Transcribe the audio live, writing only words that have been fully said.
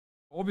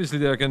Obviously,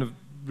 there are kind of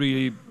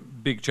really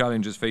big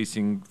challenges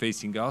facing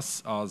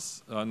us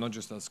as not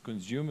just as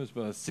consumers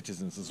but as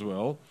citizens as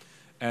well,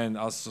 and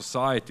as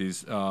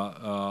societies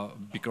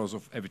because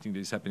of everything that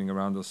is happening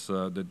around us.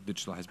 That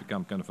digital has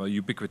become kind of a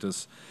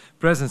ubiquitous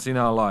presence in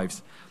our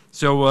lives.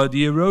 So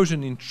the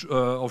erosion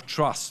of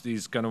trust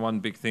is kind of one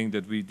big thing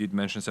that we did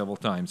mention several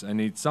times,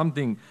 and it's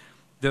something.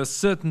 There are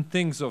certain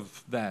things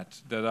of that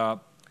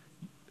are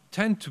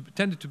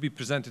tended to be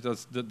presented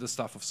as the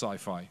stuff of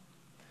sci-fi.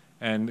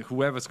 And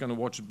whoever's going to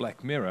watch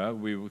Black Mirror,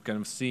 we were kind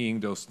of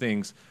seeing those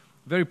things,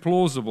 very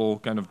plausible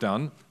kind of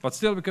done, but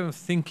still we're kind of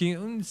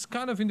thinking it's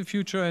kind of in the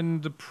future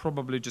and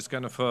probably just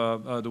kind of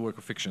the work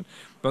of fiction.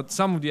 But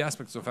some of the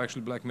aspects of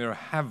actually Black Mirror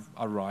have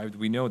arrived,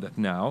 we know that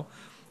now.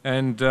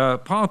 And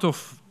part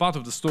of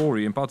the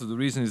story and part of the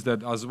reason is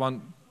that, as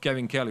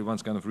Kevin Kelly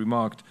once kind of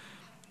remarked,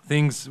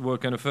 things were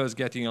kind of first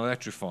getting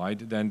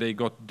electrified, then they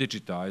got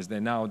digitized,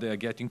 and now they are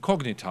getting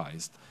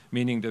cognitized,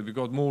 meaning that we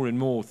got more and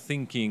more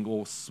thinking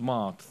or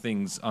smart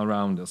things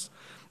around us.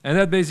 And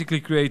that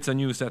basically creates a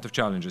new set of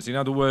challenges. In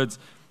other words,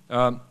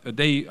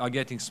 they are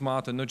getting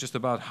smarter not just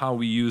about how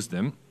we use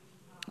them,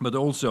 but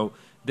also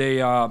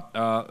they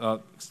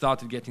are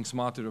started getting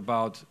smarter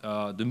about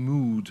the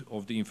mood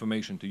of the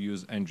information, to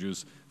use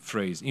Andrew's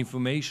phrase.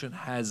 Information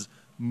has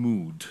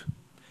mood.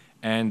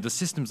 And the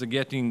systems are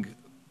getting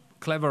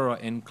cleverer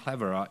and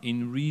cleverer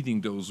in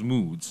reading those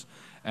moods.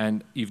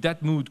 And if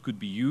that mood could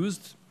be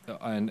used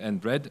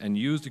and read and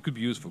used, it could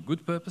be used for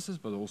good purposes,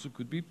 but also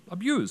could be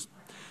abused.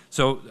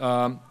 So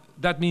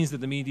that means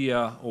that the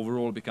media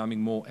overall becoming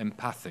more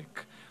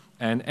empathic.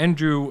 And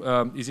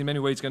Andrew is in many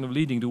ways kind of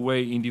leading the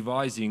way in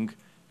devising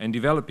and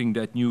developing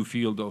that new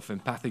field of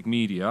empathic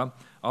media,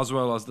 as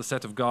well as the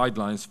set of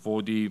guidelines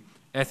for the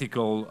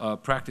ethical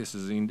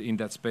practices in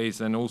that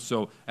space, and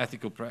also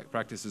ethical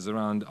practices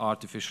around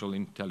artificial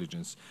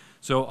intelligence.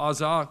 So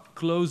as our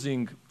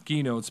closing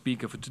keynote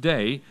speaker for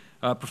today,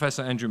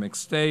 Professor Andrew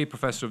McStay,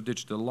 Professor of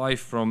Digital Life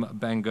from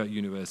Bangor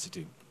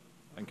University.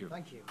 Thank you.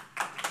 Thank you.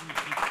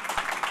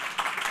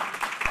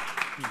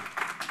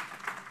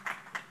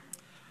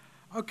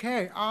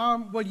 Okay,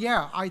 well,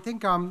 yeah, I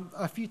think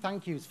a few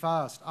thank yous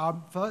first.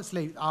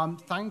 Firstly,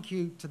 thank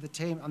you to the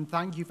team, and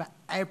thank you for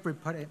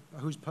everybody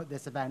who's put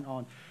this event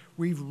on.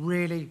 We've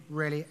really,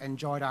 really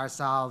enjoyed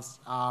ourselves.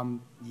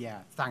 Yeah,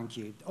 thank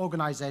you. The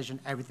organization,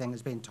 everything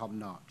has been top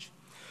notch.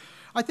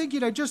 I think,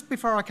 just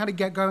before I kind of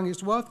get going,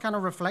 it's worth kind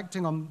of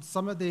reflecting on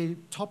some of the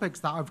topics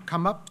that have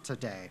come up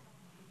today.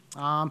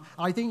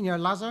 I think,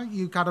 Lazar,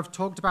 you kind of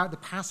talked about the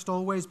past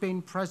always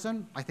being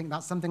present. I think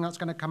that's something that's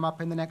going to come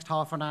up in the next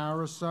half an hour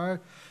or so.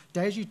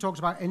 Des, you talked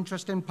about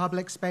interest in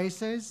public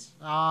spaces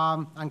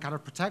and kind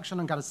of protection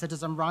and kind of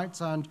citizen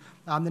rights and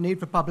the need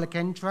for public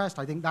interest.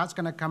 I think that's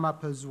going to come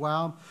up as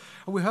well.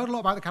 And we heard a lot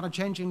about the kind of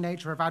changing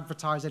nature of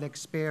advertising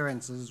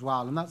experiences as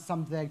well, and that's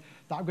something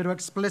that I'm going to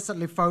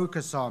explicitly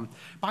focus on.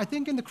 But I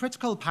think in the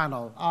critical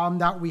panel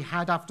that we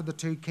had after the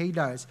two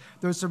keynotes,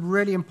 there were some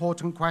really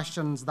important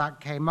questions that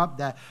came up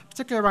there,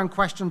 particularly around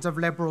questions of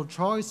liberal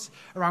choice,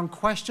 around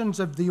questions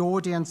of the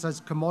audience as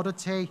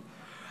commodity.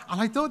 And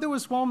I thought there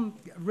was one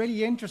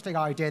really interesting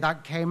idea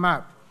that came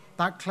up,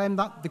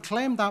 the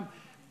claim that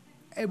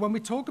when we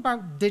talk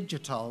about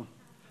digital,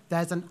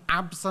 there's an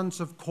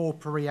absence of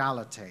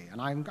corporeality. And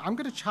I'm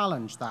going to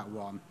challenge that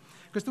one.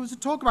 Because there was a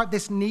talk about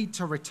this need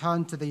to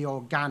return to the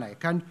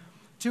organic. And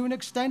to an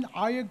extent,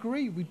 I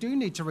agree, we do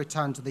need to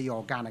return to the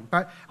organic.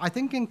 But I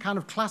think in kind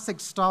of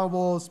classic Star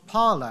Wars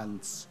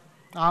parlance,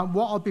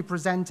 what I'll be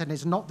presenting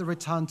is not the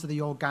return to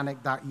the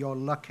organic that you're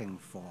looking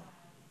for.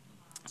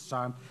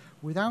 So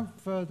without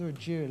further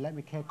ado, let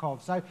me kick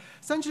off. So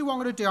essentially what I'm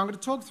going to do, I'm going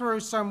to talk through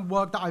some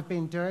work that I've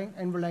been doing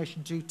in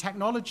relation to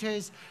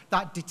technologies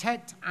that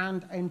detect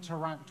and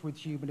interact with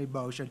human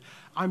emotion.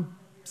 I'm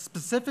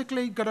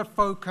specifically going to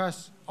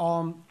focus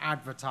on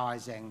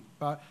advertising,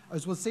 but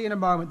as we'll see in a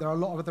moment, there are a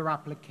lot of other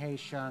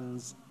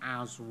applications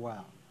as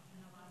well.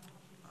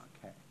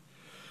 Okay.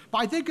 But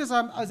I think as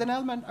an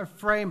element of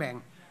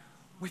framing,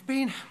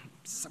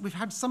 we've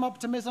had some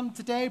optimism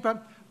today,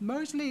 but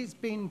mostly it's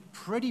been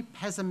pretty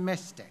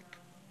pessimistic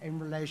in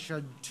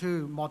relation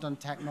to modern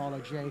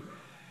technology.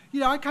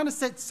 I kind of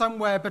sit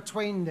somewhere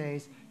between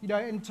these.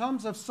 In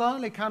terms of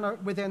certainly kind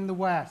of within the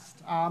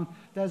West,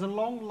 there's a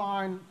long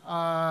line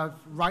of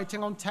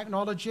writing on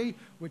technology,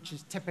 which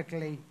is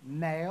typically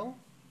male,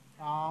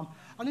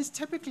 and it's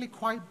typically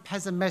quite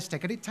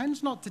pessimistic. And it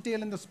tends not to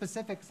deal in the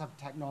specifics of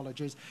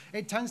technologies.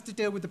 It tends to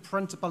deal with the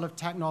principle of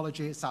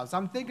technology itself. So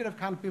I'm thinking of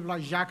kind of people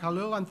like Jacques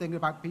Ellul. I'm thinking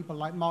about people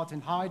like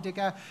Martin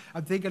Heidegger.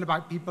 I'm thinking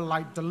about people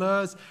like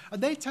Deleuze.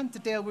 And they tend to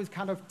deal with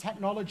kind of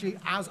technology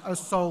as a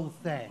sole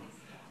thing.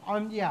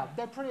 Yeah,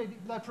 they're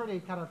pretty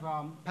kind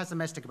of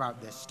pessimistic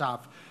about this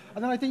stuff.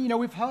 And then I think,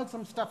 we've heard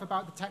some stuff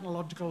about the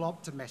technological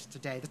optimist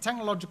today, the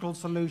technological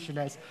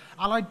solutionist,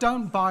 and I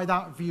don't buy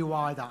that view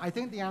either. I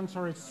think the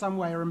answer is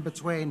somewhere in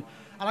between.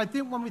 And I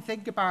think when we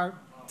think about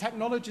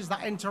technologies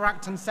that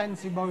interact and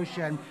sense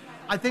emotion,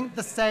 I think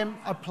the same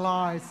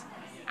applies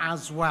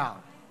as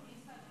well.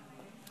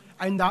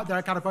 and that there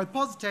are kind of both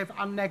positive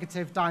and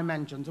negative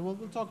dimensions, and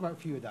we'll talk about a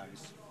few of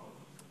those.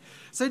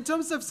 So in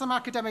terms of some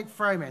academic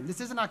framing, this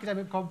is an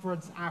academic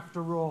conference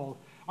after all.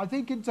 I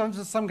think in terms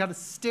of some kind of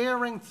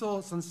steering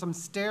thoughts and some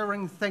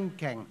steering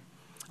thinking,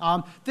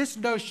 this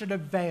notion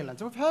of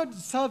valence. We've heard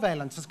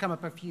surveillance has come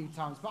up a few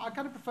times, but I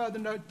kind of prefer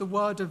the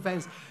word of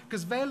valence,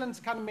 because valence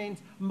kind of means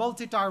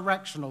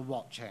multi-directional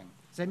watching.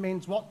 So it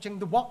means watching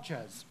the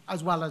watchers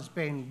as well as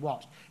being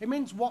watched. It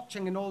means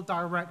watching in all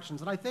directions.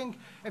 And I think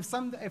if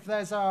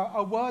there's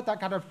a word that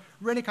kind of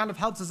really kind of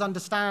helps us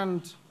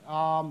understand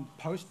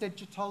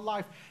post-digital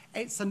life,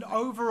 it's an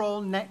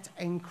overall net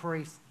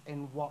increase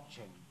in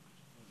watching.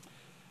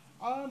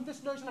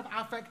 This notion of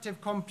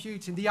affective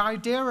computing, the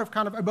idea of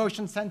kind of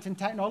emotion-sensing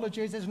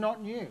technologies is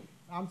not new.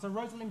 So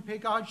Rosalind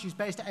Piggott, she's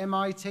based at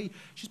MIT.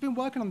 She's been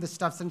working on this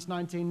stuff since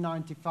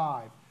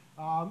 1995.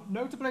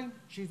 Notably,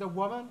 she's a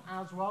woman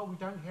as well. We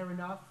don't hear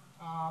enough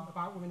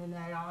about women in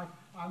AI.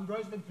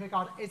 Rosalind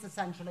Piggott is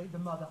essentially the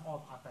mother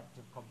of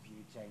affective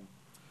computing.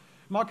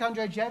 Mark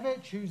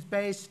Andrzejewicz, who's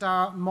based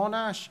at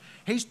Monash,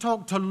 he's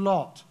talked a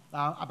lot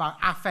about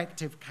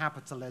affective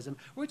capitalism.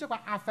 When we talk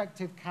about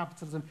affective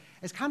capitalism,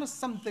 it's kind of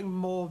something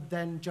more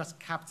than just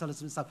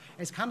capitalism itself.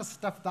 It's kind of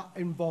stuff that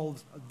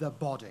involves the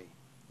body.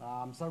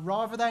 So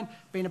rather than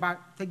thinking about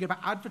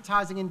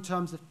advertising in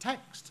terms of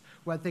text,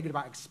 we're thinking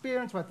about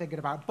experience, we're thinking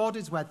about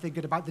bodies, we're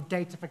thinking about the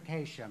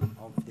datafication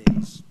of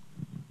these.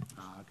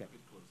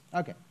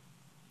 Okay.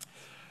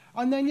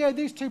 And then, yeah,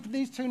 these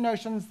two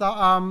notions that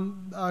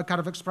kind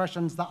of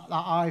expressions that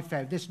I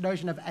found, this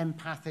notion of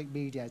empathic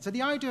media. So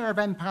the idea of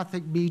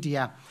empathic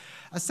media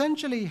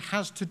essentially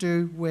has to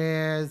do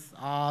with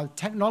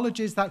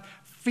technologies that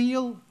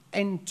feel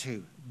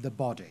into the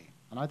body.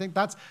 And I think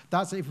that's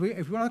if we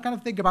want to kind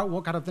of think about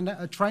what kind of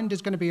the trend is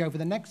going to be over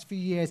the next few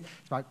years,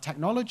 it's about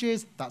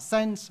technologies that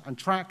sense and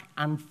track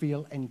and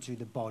feel into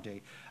the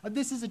body. And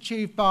this is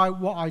achieved by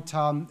what I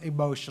term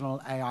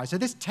emotional AI. So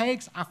this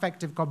takes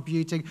affective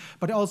computing,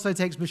 but it also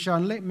takes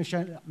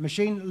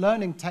machine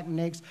learning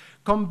techniques,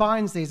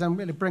 combines these, and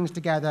really brings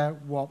together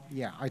what,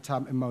 I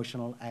term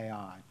emotional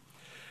AI.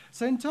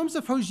 So in terms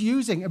of who's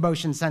using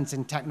emotion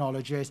sensing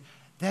technologies,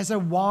 there's a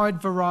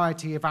wide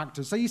variety of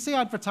actors. So you see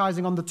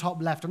advertising on the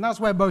top left, and that's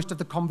where most of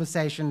the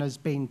conversation has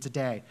been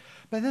today.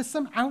 But there's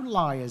some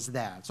outliers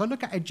there. So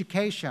look at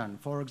education,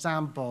 for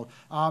example.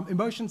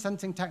 Emotion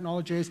sensing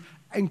technologies,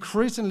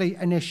 increasingly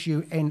an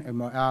issue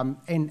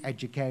in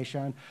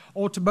education.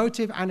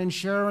 Automotive and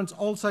insurance,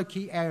 also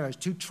key areas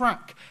to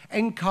track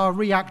in-car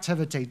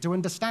reactivity, to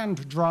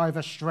understand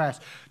driver stress,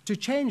 to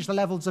change the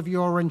levels of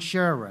your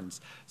insurance.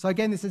 So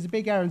again, this is a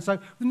big area. And so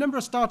the number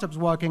of startups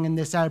working in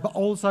this area, but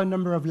also a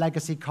number of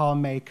legacy car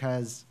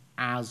makers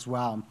as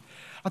well.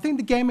 I think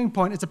the gaming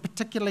point is a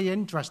particularly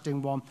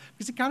interesting one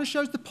because it kind of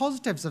shows the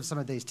positives of some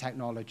of these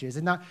technologies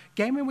in that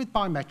gaming with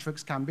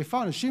biometrics can be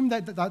fun. Assume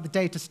that the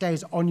data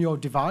stays on your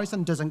device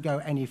and doesn't go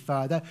any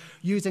further.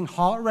 Using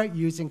heart rate,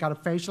 using kind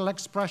of facial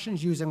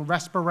expressions, using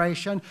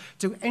respiration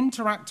to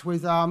interact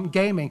with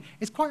gaming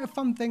is quite a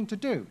fun thing to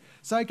do.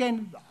 So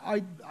again,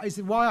 I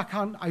see why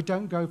I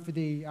don't go for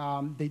the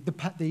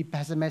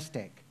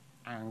pessimistic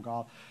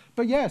angle.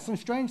 But yeah, some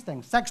strange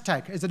things. Sex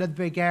tech is another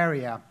big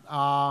area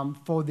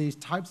for these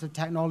types of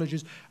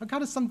technologies, and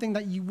kind of something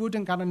that you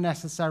wouldn't kind of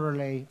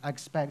necessarily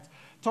expect.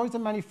 Toy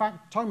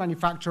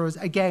manufacturers,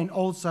 again,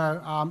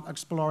 also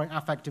exploring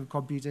affective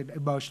computing,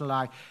 emotional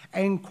AI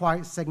in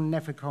quite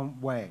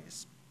significant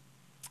ways.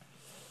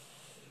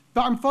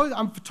 But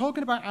I'm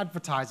talking about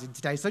advertising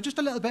today, so just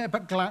a little bit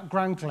about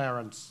ground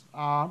clearance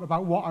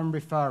about what I'm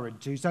referring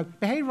to. So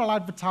behavioral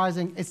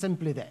advertising is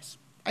simply this.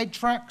 It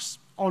tracks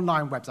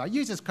online website. It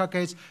uses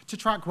cookies to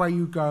track where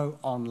you go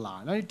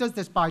online. And it does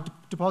this by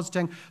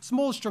depositing a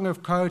small string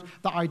of code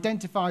that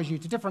identifies you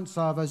to different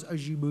servers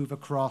as you move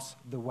across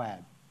the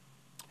web.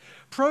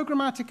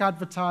 Programmatic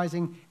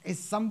advertising is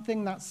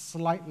something that's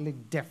slightly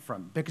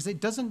different because it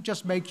doesn't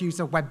just make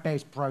use of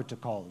web-based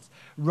protocols.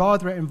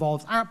 Rather, it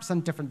involves apps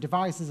and different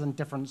devices and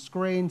different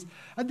screens.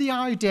 And the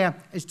idea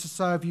is to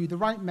serve you the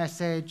right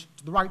message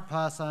to the right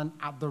person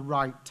at the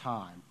right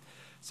time.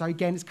 So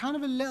again, it's kind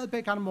of a little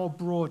bit kind of more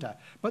broader,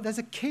 but there's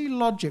a key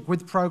logic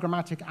with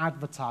programmatic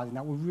advertising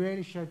that we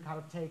really should kind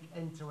of take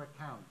into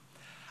account.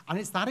 And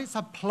it's that it's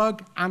a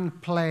plug and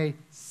play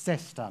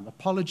system.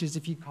 Apologies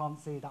if you can't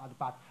see that at the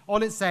back.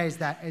 All it says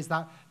there is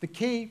that the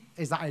key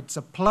is that it's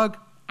a plug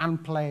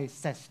and play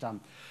system.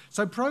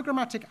 So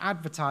programmatic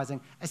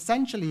advertising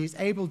essentially is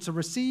able to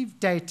receive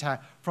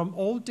data from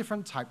all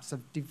different types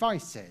of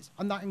devices.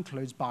 And that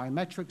includes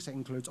biometrics, it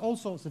includes all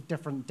sorts of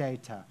different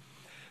data.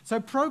 So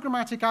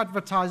programmatic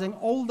advertising,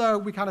 although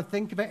we kind of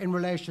think of it in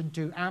relation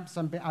to apps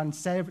and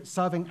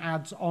serving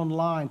ads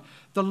online,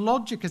 the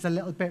logic is a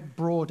little bit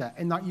broader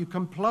in that you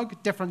can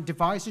plug different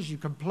devices, you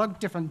can plug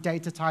different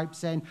data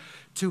types in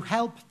to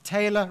help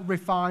tailor,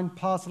 refine,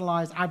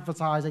 personalize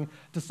advertising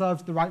to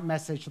serve the right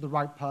message to the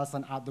right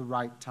person at the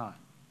right time.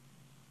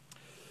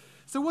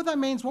 So what that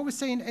means, what we're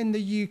seeing in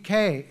the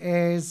UK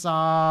is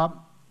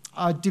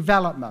a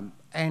development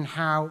in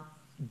how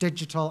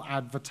digital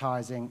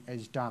advertising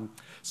is done.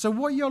 So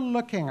what you're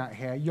looking at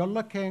here, you're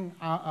looking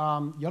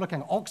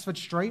at Oxford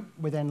Street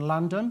within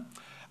London,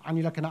 and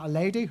you're looking at a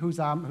lady who's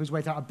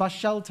waiting at a bus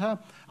shelter.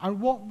 And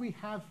what we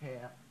have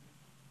here,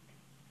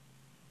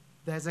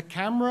 there's a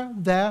camera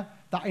there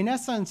that in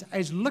essence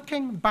is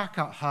looking back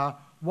at her,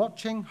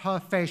 watching her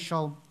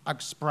facial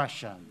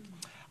expression.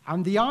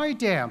 And the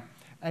idea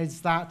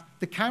is that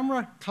the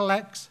camera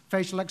collects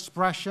facial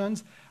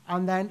expressions,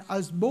 and then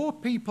as more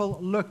people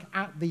look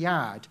at the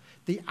ad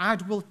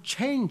will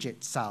change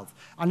itself,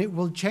 and it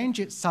will change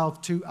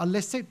itself to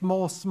elicit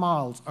more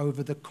smiles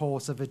over the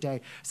course of a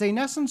day. So in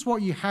essence,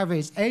 what you have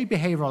is A,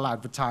 behavioral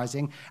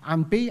advertising,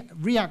 and B,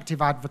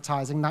 reactive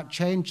advertising that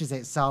changes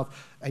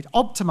itself, it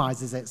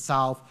optimizes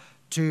itself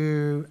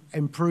to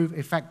improve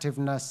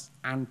effectiveness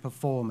and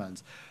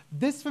performance.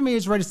 This, for me,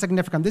 is really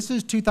significant. This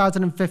is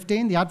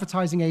 2015. The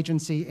advertising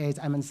agency is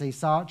M&C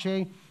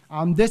Saatchi.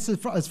 This,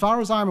 is, as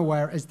far as I'm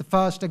aware, is the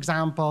first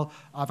example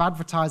of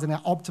advertising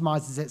that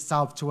optimizes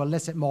itself to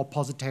elicit more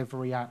positive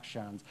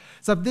reactions.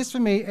 So this, for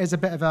me, is a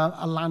bit of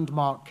a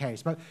landmark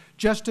case. But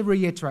just to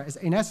reiterate, is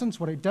in essence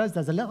what it does,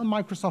 there's a little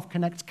Microsoft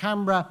Kinect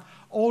camera.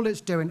 All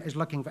it's doing is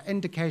looking for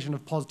indication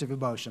of positive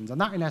emotions.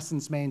 And that, in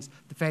essence, means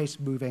the face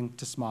moving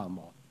to smile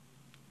more.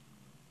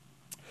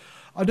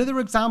 Another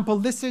example,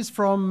 this is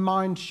from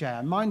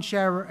Mindshare.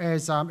 Mindshare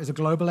is a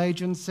global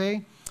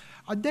agency.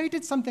 They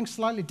did something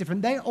slightly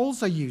different. They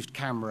also used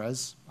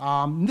cameras.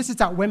 This is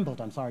at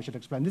Wimbledon, sorry, I should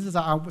explain. This is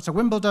at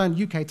Wimbledon,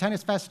 UK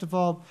Tennis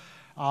Festival.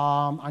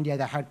 And yeah,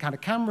 they had kind of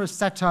cameras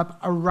set up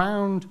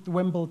around the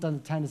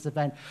Wimbledon tennis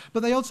event. But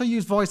they also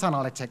used voice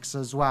analytics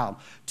as well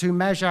to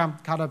measure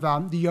kind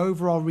of the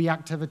overall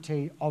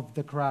reactivity of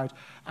the crowd.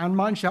 And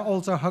Mindshare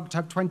also hooked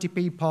up 20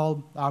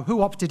 people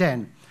who opted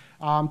in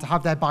to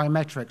have their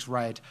biometrics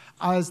read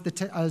as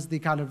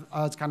kind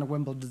of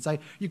Wimbledon say.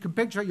 You can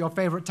picture your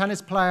favorite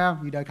tennis player,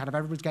 you know, kind of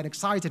everyone's getting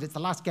excited, it's the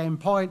last game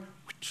point,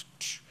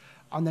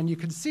 and then you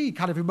can see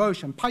kind of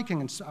emotion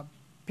peaking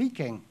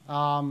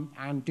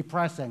and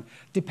depressing,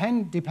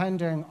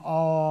 depending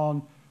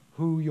on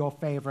who your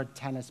favorite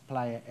tennis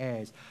player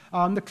is.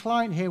 The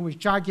client here was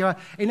Jaguar.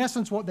 In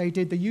essence, what they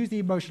did, they used the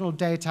emotional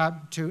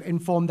data to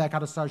inform their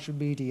kind of social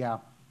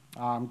media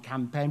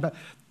campaign. But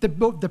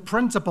the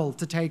principle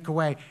to take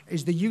away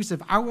is the use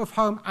of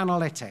out-of-home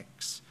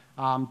analytics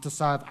to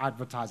serve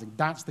advertising.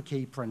 That's the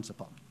key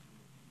principle.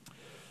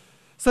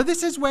 So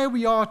this is where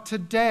we are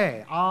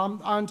today.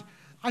 And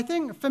I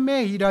think for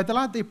me, you know,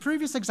 the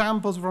previous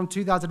examples were from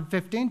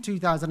 2015,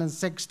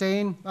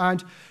 2016,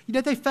 and you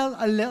know, they felt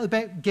a little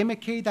bit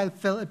gimmicky. They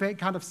felt a bit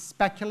kind of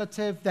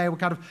speculative. They were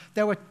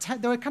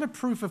kind of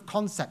proof of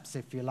concepts,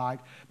 if you like.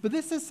 But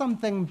this is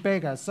something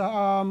bigger.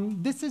 So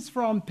this is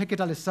from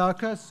Piccadilly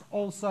Circus,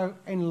 also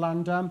in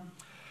London.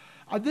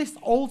 This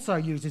also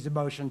uses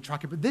emotion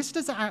tracking, but this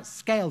does it at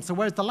scale. So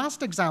whereas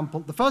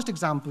the first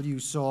example you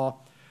saw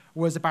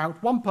was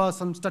about one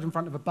person stood in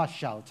front of a bus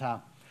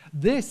shelter.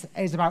 This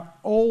is about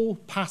all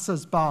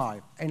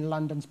passers-by in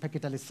London's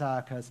Piccadilly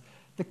Circus.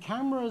 The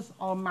cameras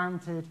are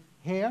mounted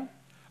here,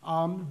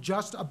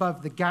 just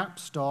above the Gap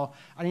store.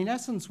 And in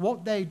essence,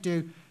 what they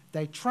do,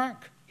 they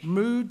track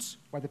moods,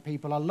 whether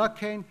people are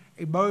looking,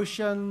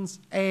 emotions,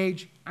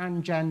 age,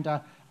 and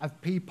gender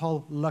of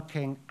people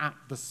looking at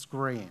the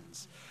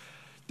screens.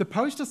 The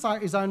poster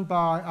site is owned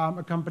by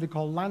a company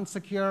called Land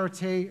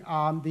Security.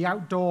 The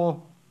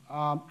outdoor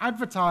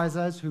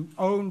advertisers who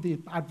own the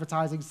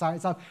advertising site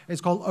itself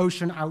is called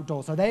Ocean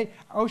Outdoor. So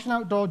Ocean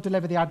Outdoor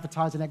deliver the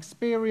advertising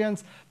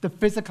experience. The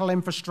physical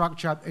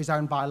infrastructure is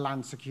owned by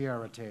Land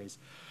Securities.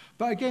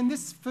 But again,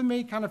 this for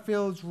me kind of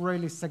feels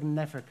really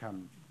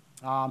significant.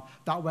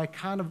 That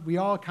we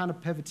are kind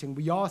of pivoting.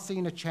 We are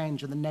seeing a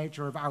change in the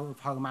nature of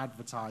out-of-home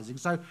advertising.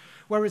 So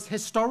whereas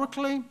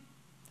historically,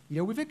 you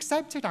know, we've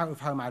accepted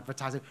out-of-home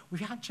advertising.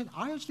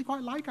 I actually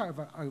quite like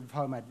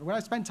out-of-home advertising. When I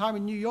spend time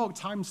in New York,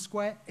 Times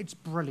Square, it's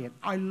brilliant.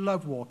 I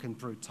love walking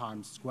through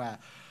Times Square.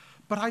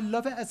 But I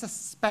love it as a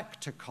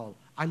spectacle.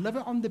 I love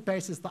it on the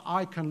basis that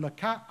I can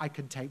look at, I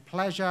can take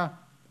pleasure,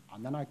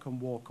 and then I can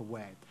walk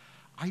away.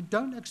 I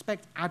don't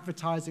expect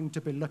advertising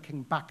to be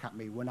looking back at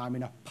me when I'm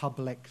in a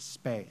public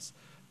space.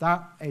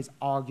 That is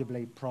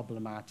arguably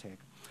problematic.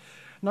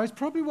 Now, it's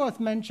probably worth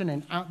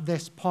mentioning at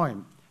this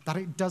point that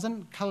it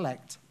doesn't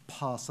collect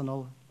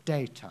personal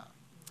data.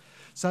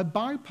 So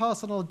by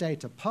personal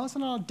data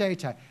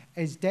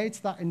is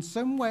data that in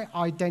some way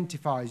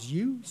identifies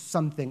you,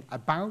 something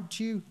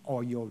about you,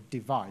 or your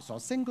device, or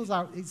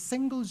it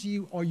singles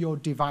you or your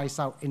device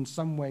out in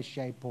some way,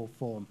 shape, or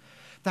form.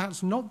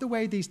 That's not the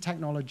way these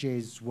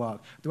technologies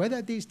work. The way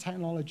that these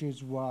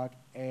technologies work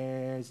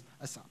is,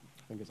 I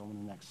think it's on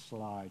the next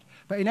slide,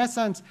 but in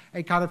essence,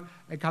 it kind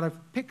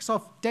of picks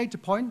off data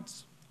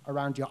points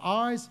around your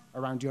eyes,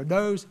 around your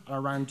nose,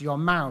 and around your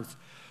mouth.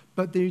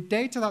 But the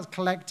data that's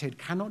collected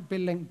cannot be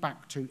linked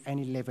back to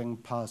any living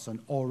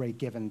person or a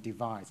given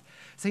device.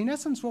 So in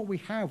essence, what we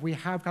have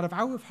kind of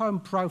out-of-home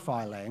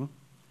profiling,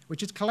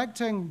 which is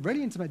collecting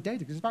really intimate data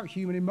because it's about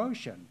human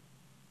emotion.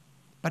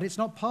 but it's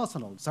not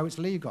personal, so it's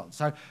legal.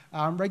 So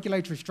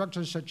regulatory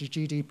structures such as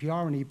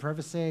GDPR and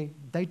e-privacy,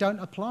 they don't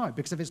apply,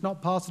 because if it's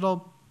not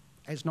personal,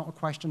 it's not a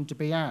question to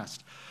be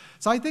asked.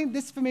 So I think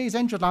this, for me, is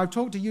interesting. I've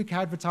talked to UK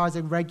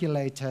advertising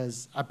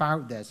regulators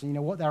about this, and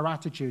what their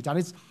attitudes are.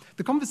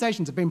 The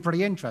conversations have been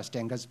pretty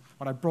interesting, because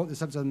when I brought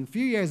this up to them a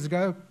few years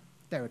ago,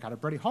 they were kind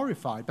of pretty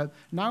horrified. But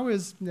now,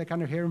 as they're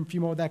kind of hearing a few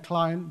more of their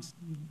clients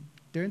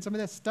doing some of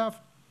this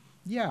stuff,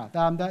 yeah,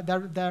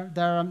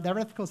 their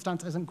ethical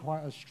stance isn't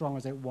quite as strong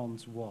as it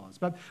once was.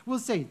 But we'll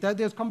see.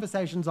 Those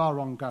conversations are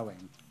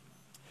ongoing.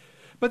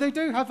 But they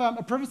do have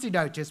a privacy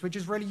notice, which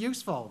is really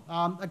useful,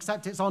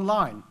 except it's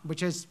online,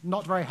 which is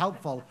not very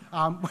helpful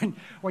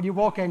when you're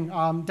walking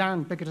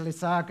down Piccadilly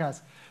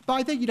Circus. But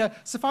I think,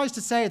 suffice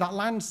to say that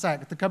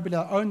Landsec, the company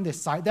that own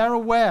this site, they're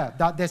aware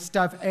that this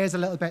stuff is a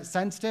little bit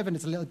sensitive and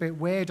it's a little bit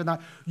weird, and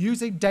that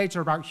using data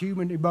about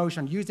human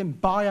emotion, using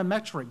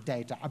biometric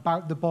data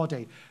about the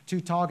body to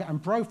target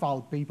and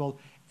profile people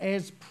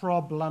is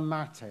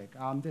problematic.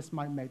 This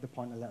might make the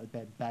point a little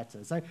bit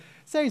better. So it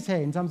says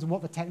here, in terms of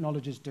what the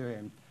technology is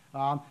doing,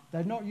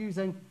 they're not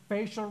using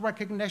facial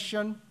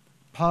recognition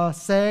per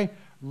se,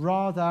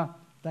 rather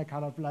they're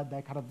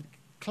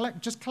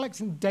just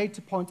collecting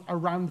data points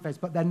around the face,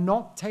 but they're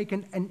not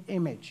taking an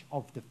image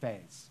of the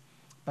face.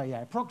 But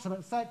yeah,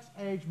 approximate sex,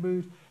 age,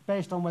 mood,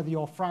 based on whether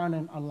you're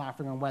frowning and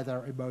laughing and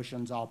whether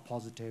emotions are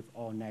positive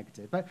or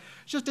negative. But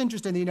it's just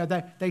interesting,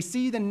 they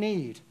see the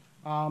need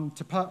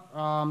to put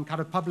kind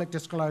of public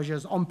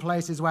disclosures on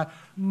places where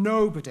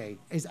nobody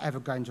is ever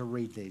going to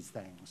read these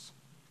things.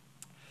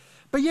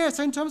 But yeah,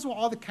 so in terms of what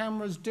are the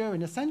cameras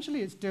doing,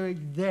 essentially it's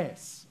doing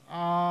this.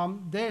 So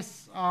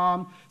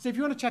if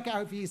you want to check it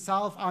out for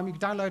yourself, you can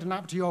download an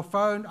app to your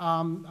phone,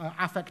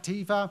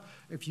 Affectiva.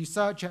 If you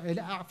search it,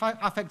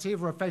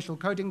 Affectiva, a facial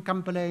coding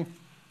company,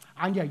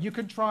 and yeah, you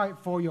can try it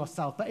for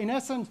yourself. But in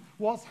essence,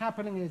 what's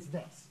happening is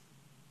this.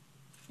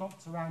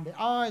 Dots around the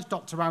eyes,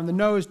 dots around the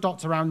nose,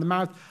 dots around the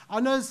mouth.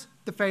 And as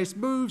the face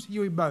moves,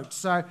 you emote.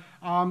 So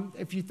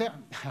if you think,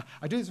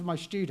 I do this with my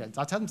students.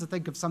 I tell them to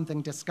think of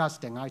something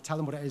disgusting. I tell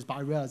them what it is, but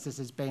I realize this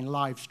is being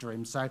live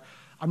streamed. So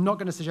I'm not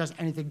going to suggest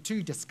anything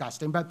too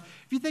disgusting. But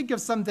if you think of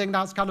something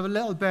that's kind of a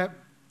little bit,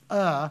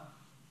 there's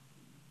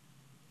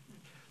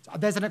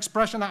an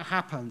expression that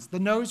happens. The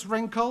nose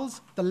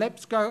wrinkles, the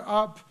lips go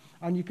up,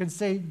 and you can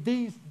see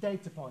these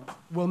data points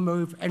will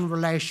move in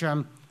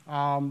relation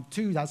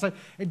to that. So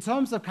in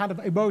terms of kind of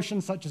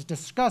emotions such as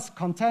disgust,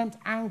 contempt,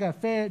 anger,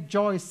 fear,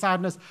 joy,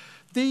 sadness,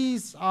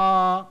 these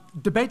are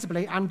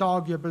debatably and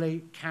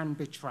arguably can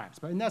be tracked.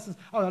 But in essence,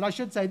 and I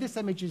should say this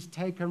image is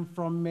taken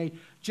from me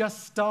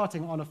just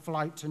starting on a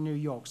flight to New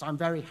York. So I'm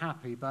very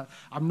happy, but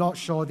I'm not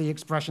sure the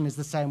expression is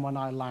the same when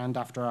I land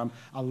after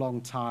a long,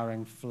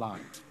 tiring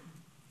flight.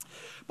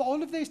 But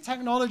all of these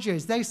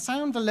technologies, they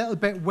sound a little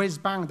bit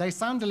whiz-bang. They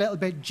sound a little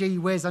bit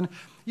gee-whiz. And,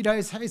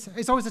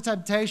 it's always a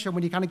temptation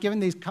when you're kind of given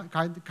these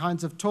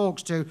kinds of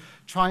talks to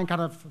try and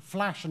kind of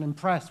flash and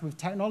impress with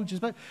technologies.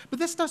 But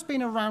this stuff's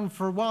been around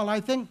for a while. I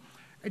think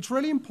it's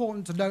really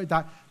important to note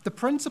that the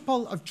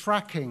principle of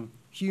tracking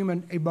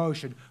human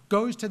emotion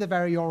goes to the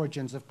very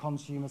origins of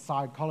consumer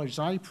psychology.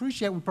 So I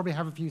appreciate we probably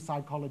have a few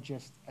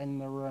psychologists in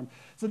the room.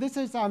 So this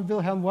is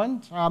Wilhelm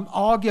Wundt,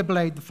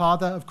 arguably the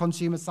father of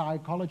consumer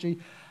psychology.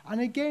 And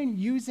again,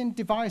 using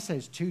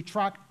devices to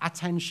track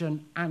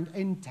attention and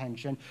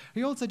intention.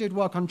 He also did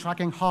work on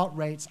tracking heart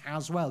rates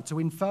as well to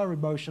infer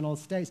emotional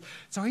states.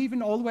 So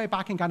even all the way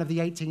back in kind of the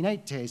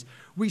 1880s,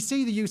 we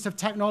see the use of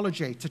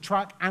technology to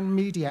track and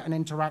media and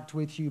interact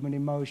with human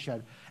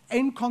emotion.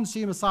 In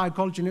consumer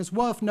psychology, and it's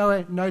worth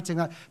noting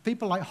that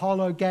people like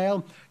Harlow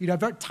Gale,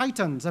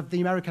 titans of the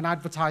American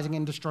advertising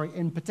industry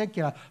in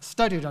particular,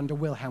 studied under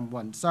Wilhelm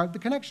Wundt. So the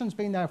connection's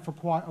been there for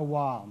quite a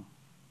while.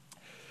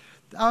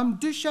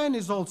 Duchenne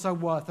is also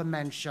worth a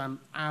mention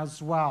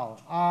as well.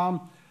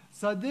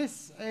 So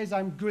this is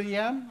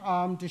Guillaume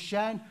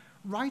Duchenne,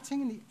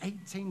 writing in the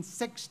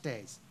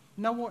 1860s.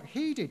 Now what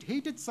he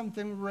did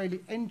something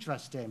really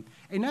interesting.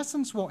 In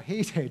essence, what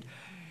he did,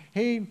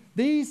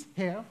 these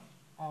here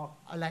are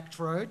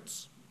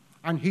electrodes,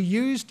 and he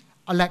used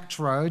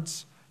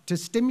electrodes to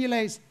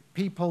stimulate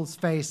people's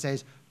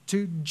faces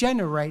to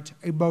generate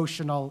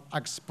emotional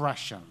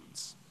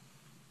expressions.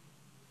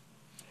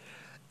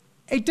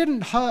 It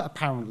didn't hurt,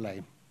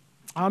 apparently.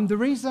 The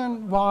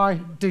reason why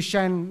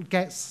Duchenne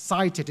gets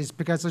cited is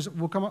because,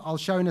 I'll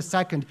show in a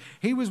second,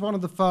 he was one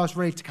of the first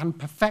really to kind of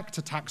perfect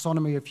a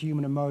taxonomy of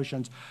human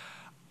emotions.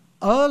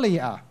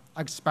 Earlier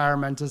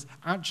experimenters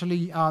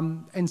actually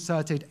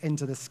inserted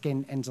into the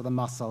skin, into the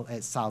muscle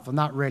itself, and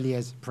that really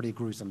is pretty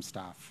gruesome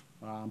stuff.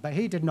 But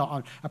he did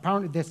not.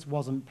 Apparently, this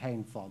wasn't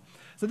painful.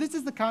 So this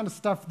is the kind of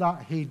stuff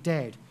that he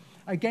did.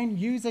 Again,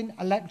 using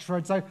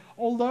electrodes. So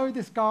although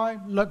this guy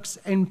looks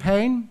in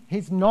pain,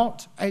 he's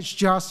not. It's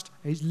just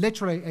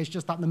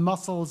that the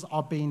muscles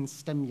are being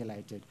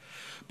stimulated.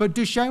 But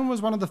Duchenne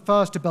was one of the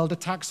first to build a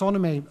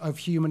taxonomy of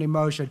human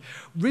emotion.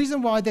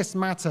 Reason why this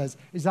matters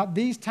is that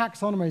these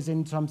taxonomies,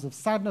 in terms of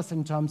sadness,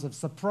 in terms of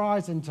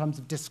surprise, in terms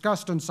of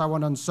disgust, and so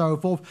on and so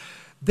forth,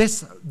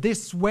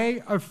 this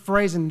way of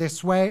phrasing,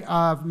 this way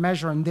of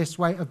measuring, this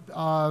way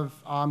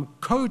of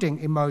coding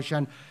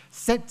emotion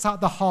sits at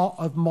the heart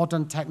of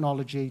modern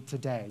technology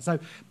today. So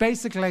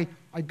basically,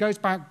 it goes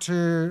back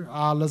to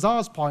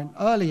Lazar's point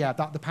earlier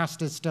that the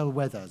past is still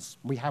with us.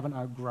 We haven't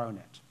outgrown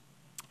it.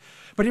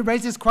 But it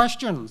raises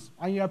questions.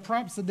 And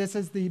perhaps this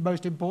is the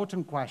most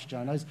important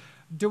question, is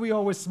do we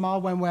always smile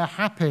when we're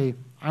happy?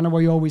 And are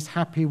we always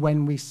happy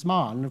when we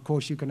smile? And of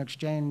course, you can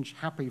exchange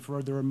happy for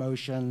other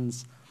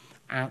emotions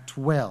at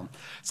will.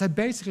 So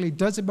basically,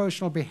 does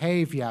emotional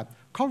behavior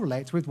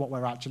correlate with what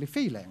we're actually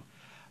feeling?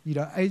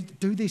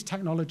 Do these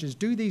technologies,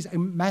 do these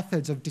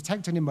methods of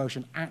detecting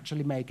emotion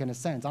actually make any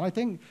sense? And I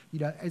think,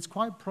 it's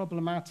quite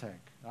problematic.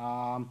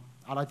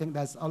 And I think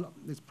it's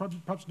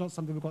perhaps not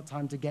something we've got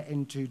time to get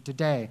into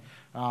today.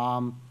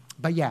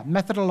 But yeah,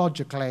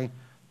 methodologically,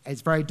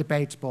 it's very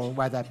debatable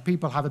whether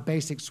people have a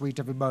basic suite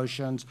of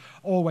emotions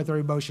or whether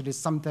emotion is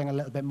something a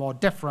little bit more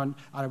different,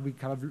 and we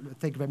kind of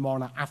think of it more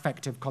on an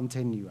affective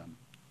continuum.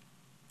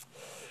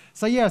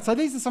 So yeah, so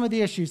these are some of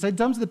the issues. So in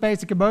terms of the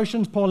basic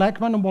emotions, Paul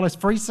Ekman and Wallace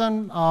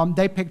Friesen,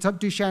 they picked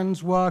up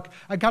Duchenne's work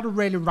and kind of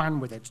really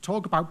ran with it to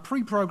talk about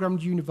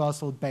pre-programmed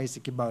universal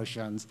basic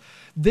emotions.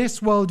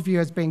 This worldview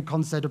has been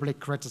considerably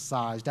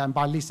criticized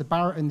by Lisa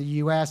Barrett in the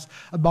US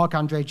and Mark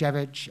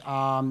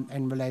Andrzejewicz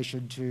in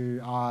relation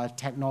to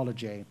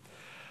technology.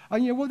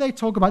 And what they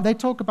talk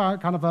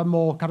about kind of a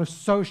more kind of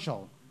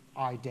social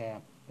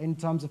idea in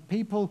terms of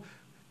people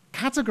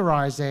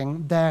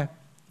categorizing their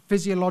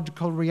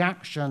physiological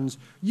reactions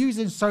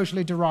using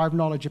socially derived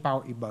knowledge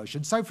about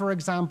emotion. So, for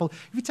example,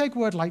 if you take a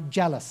word like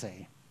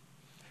jealousy,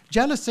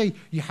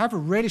 you have a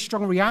really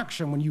strong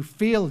reaction when you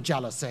feel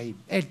jealousy.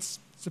 It's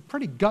a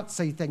pretty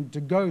gutsy thing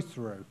to go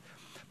through.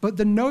 But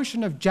the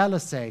notion of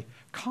jealousy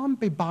can't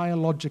be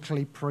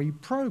biologically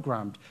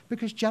pre-programmed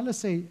because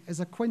jealousy is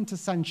a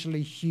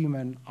quintessentially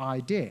human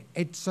idea.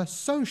 It's a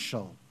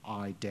social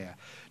idea.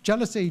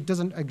 Jealousy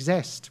doesn't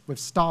exist with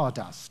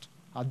stardust.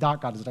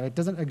 That kind of stuff. It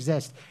doesn't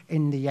exist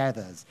in the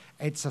others.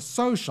 It's a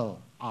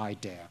social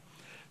idea.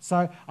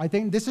 So I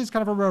think this is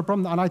kind of a real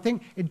problem. And I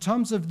think in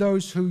terms of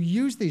those who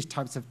use these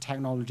types of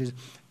technologies,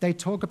 they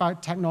talk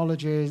about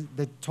technologies,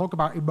 they talk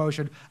about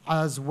emotion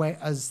as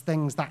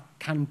things that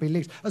can be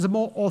linked, as a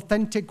more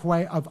authentic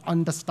way of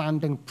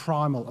understanding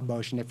primal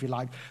emotion, if you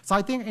like. So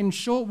I think in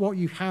short, what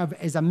you have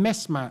is a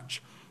mismatch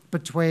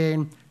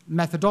between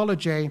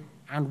methodology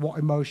and what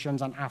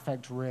emotions and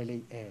affect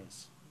really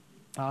is.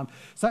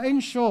 So in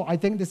short, I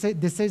think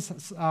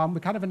we're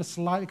kind of in a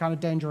slightly kind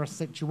of dangerous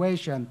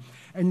situation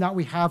in that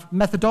we have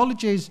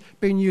methodologies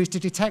being used to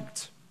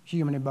detect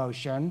human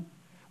emotion,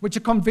 which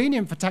are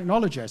convenient for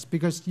technologists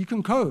because you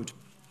can code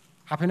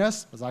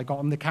happiness, as I got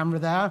on the camera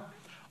there,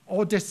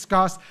 or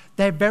discuss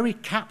their very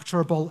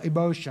capturable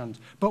emotions.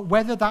 But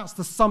whether that's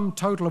the sum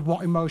total of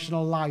what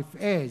emotional life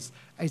is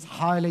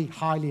highly,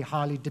 highly,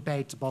 highly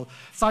debatable.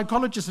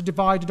 Psychologists are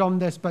divided on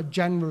this, but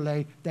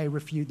generally they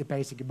refute the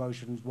basic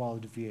emotions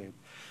worldview.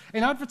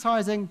 In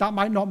advertising, that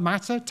might not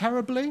matter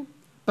terribly,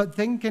 but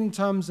think in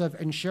terms of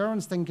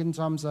insurance, think in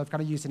terms of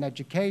kind of use in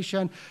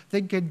education,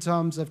 think in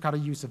terms of kind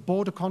of use of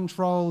border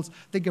controls,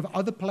 think of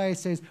other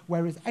places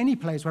where it's any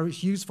place where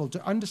it's useful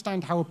to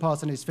understand how a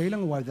person is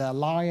feeling or whether they're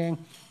lying,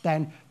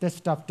 then this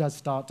stuff does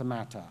start to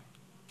matter.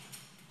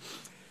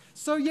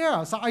 So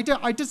yeah, so I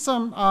did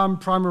some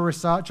primary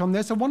research on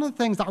this, and one of the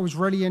things that I was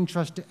really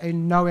interested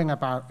in knowing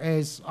about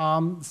is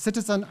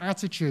citizen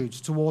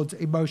attitudes towards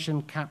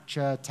emotion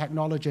capture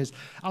technologies.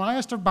 And I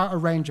asked about a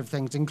range of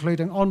things,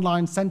 including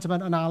online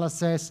sentiment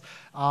analysis,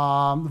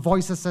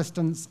 voice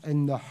assistants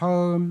in the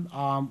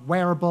home,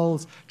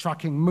 wearables,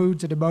 tracking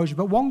moods and emotion.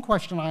 But one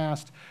question I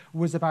asked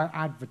was about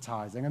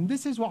advertising, and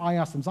this is what I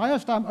asked them. So I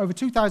asked over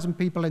 2,000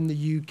 people in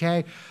the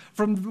UK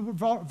from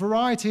a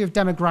variety of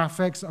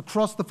demographics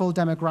across the full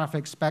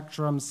demographic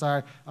spectrum.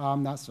 So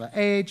that's for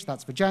age,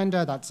 that's for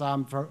gender, that's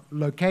for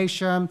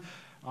location,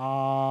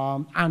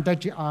 and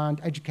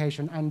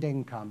education and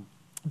income.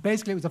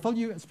 Basically, it was a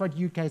full spread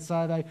UK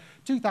survey,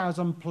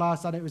 2,000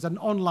 plus, and it was an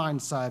online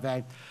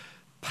survey.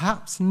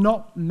 Perhaps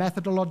not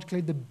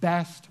methodologically the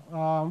best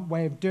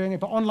way of doing it,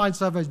 but online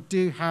surveys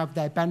do have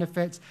their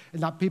benefits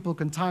in that people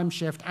can time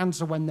shift,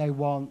 answer when they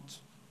want,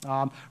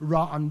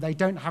 and they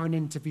don't have an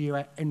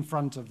interviewer in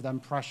front of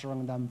them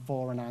pressuring them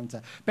for an answer.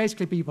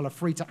 Basically, people are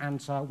free to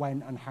answer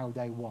when and how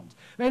they want.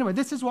 But anyway,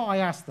 this is what I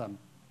asked them.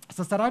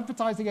 So I said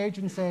advertising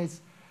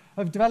agencies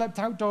have developed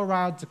outdoor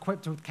ads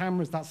equipped with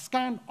cameras that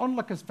scan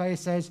onlookers'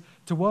 faces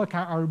to work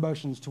out our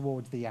emotions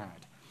towards the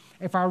ad.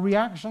 If our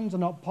reactions are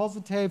not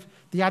positive,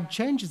 the ad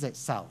changes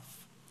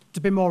itself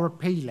to be more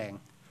appealing.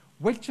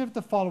 Which of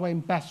the following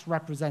best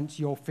represents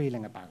your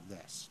feeling about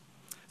this?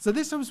 So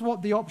this was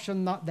what the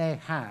option that they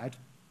had.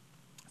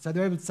 So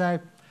they would say,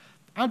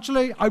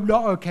 actually, I'm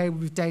not okay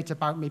with data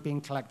about me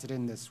being collected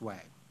in this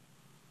way.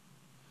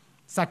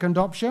 Second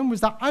option was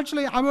that,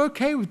 actually, I'm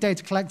okay with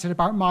data collected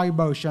about my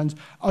emotions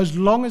as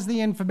long as the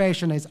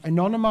information is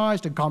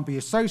anonymized and can't be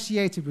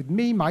associated with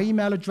me, my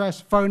email address,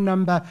 phone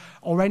number,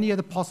 or any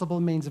other possible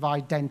means of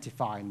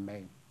identifying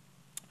me.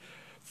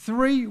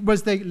 3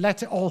 was the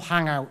let it all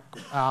hang out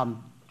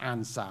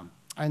answer.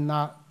 And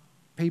that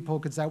people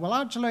could say, well,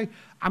 actually,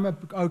 I'm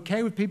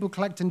okay with people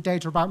collecting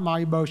data about my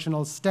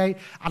emotional state,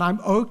 and I'm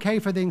okay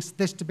for this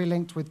to be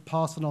linked with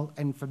personal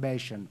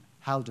information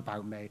held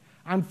about me.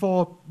 And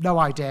 4, no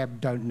idea,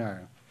 don't know.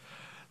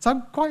 So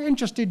I'm quite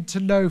interested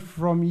to know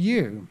from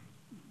you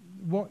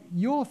what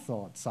your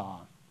thoughts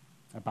are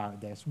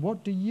about this.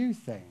 What do you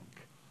think?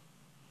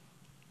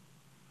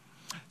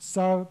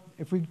 So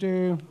if we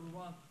do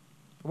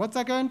 1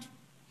 second.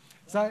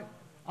 So,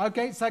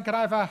 okay, so could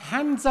I have a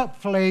hands up,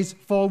 please,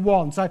 for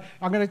 1? So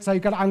I'm going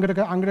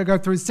to go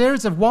through a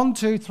series of 1,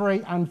 2,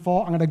 3, and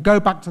 4. I'm going to go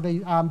back to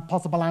the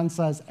possible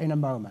answers in a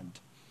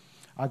moment.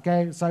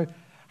 Okay, so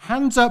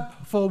hands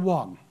up for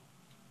 1.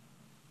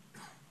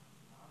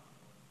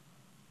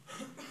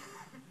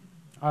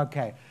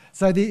 Okay,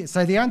 so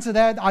the answer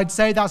there, I'd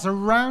say that's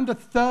around a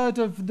third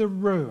of the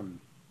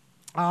room.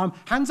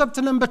 Hands up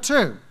to number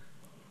 2.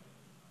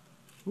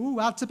 Ooh,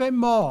 that's a bit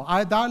more.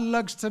 That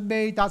looks to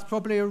me, that's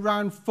probably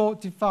around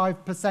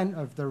 45%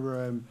 of the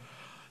room.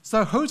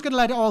 So who's going to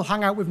let it all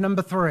hang out with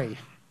number 3?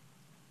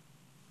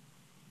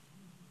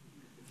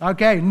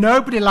 Okay,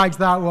 nobody likes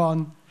that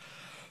one.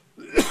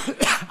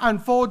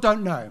 And 4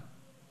 don't know.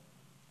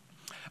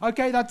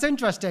 Okay, that's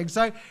interesting.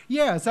 So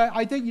yeah, so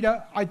I think,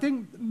 I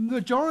think the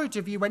majority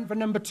of you went for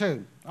number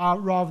 2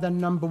 rather than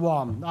number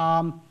 1.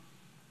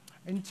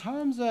 In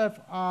terms of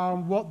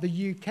what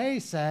the UK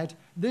said,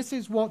 this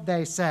is what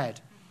they said.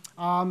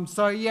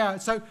 So yeah,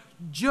 so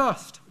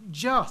just,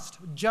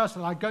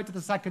 and I go to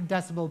the second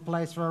decimal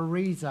place for a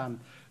reason,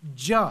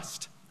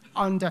 just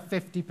under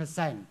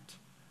 50%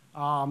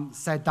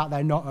 said that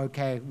they're not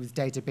okay with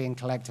data being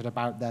collected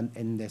about them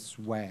in this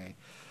way.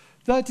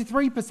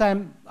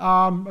 33%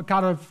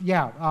 kind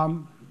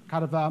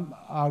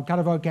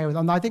of okay with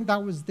them. And I think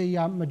that was the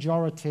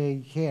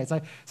majority here.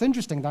 So it's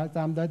interesting that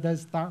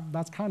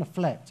that's kind of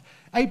flipped.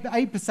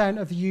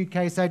 8% of the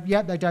UK said,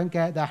 yep, they don't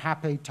get it, they're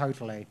happy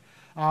totally.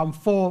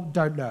 4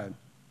 don't know.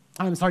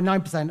 I'm sorry,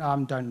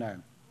 9% don't know.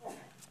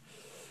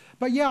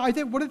 But yeah, I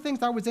think one of the things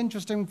that was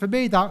interesting for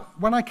me, that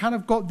when I kind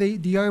of got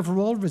the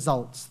overall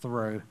results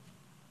through,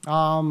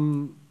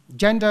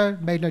 gender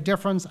made no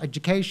difference,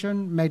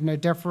 education made no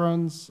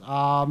difference,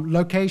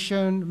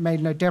 location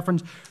made no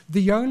difference.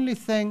 The only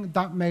thing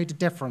that made a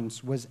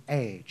difference was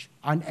age.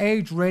 And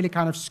age really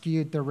kind of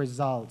skewed the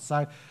results.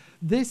 So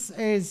this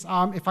is,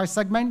 if I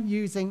segment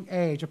using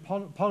age,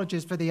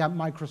 apologies for the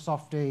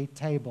Microsoft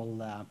table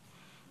there.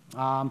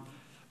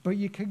 But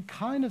you can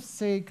kind of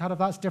see kind of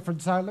that's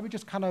different. So let me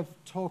just kind of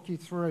talk you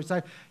through.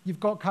 So you've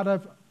got kind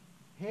of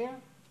here,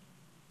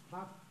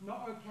 that's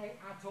not okay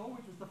at all,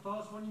 which was the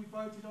first one you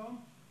voted on.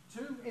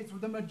 2 is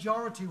the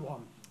majority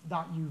one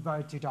that you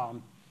voted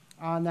on.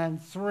 And then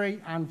 3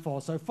 and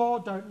 4. So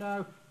 4 don't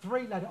know,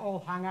 3 let it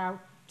all hang out.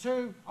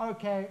 2,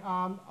 okay,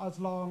 as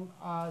long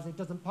as it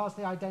doesn't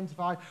personally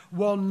identify.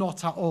 1,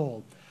 not at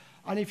all.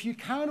 And if you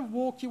kind of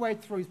walk your way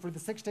through the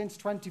 16 to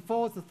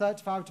 24s, the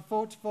 35 to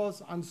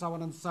 44s, and so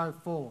on and so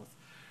forth,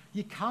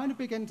 you kind of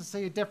begin to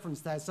see a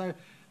difference there. So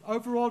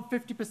overall,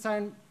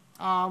 50%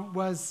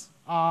 was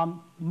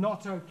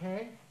not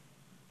okay.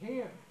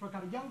 Here, for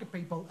kind of younger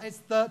people,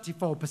 it's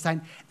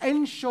 34%.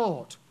 In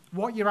short,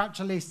 what you're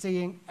actually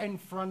seeing in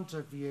front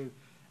of you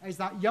is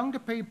that younger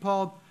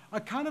people are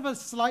kind of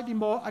slightly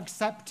more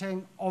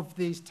accepting of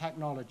these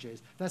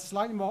technologies. They're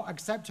slightly more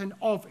accepting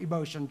of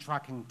emotion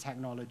tracking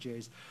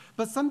technologies.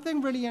 But something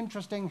really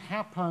interesting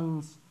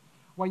happens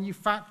when you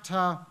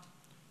factor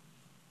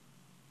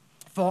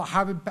for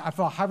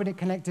having it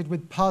connected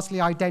with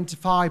personally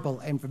identifiable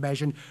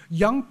information.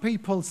 Young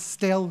people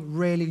still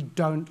really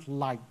don't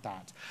like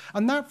that.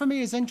 And that, for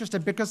me, is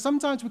interesting because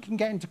sometimes we can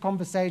get into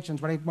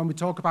conversations when we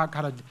talk about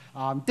kind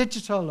of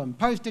digital and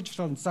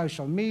post-digital and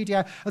social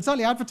media, and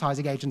certainly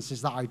advertising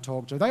agencies that I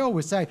talk to, they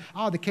always say,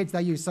 the kids,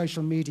 they use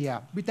social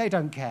media, but they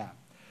don't care.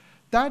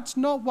 That's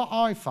not what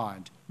I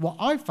find. What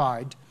I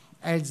find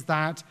is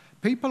that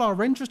people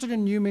are interested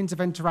in new means of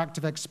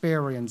interactive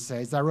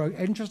experiences. They're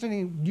interested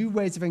in new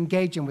ways of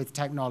engaging with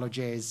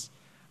technologies,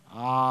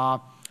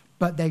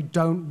 but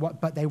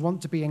they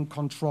want to be in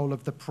control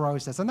of the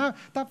process. And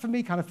that for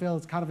me kind of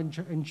feels kind of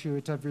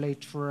intuitively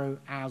true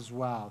as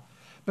well.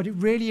 But it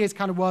really is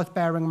kind of worth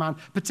bearing in mind,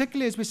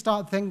 particularly as we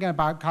start thinking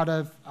about kind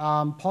of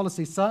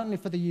policy, certainly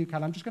for the UK.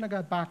 And I'm just going to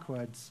go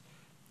backwards.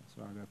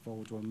 So I'll go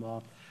forward one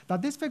more. Now,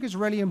 this figure is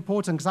really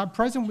important because at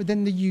present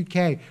within the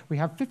UK, we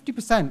have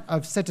 50%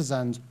 of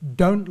citizens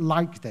don't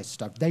like this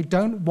stuff. They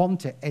don't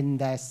want it in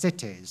their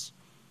cities.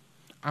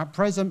 At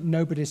present,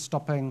 nobody's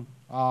stopping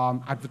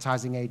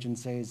advertising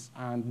agencies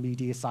and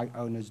media site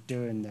owners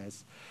doing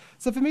this.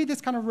 So for me,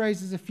 this kind of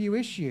raises a few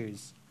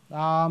issues.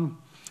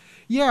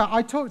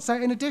 Yeah, so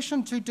in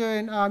addition to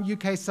doing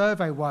UK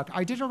survey work,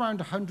 I did around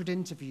 100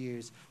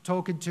 interviews,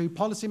 talking to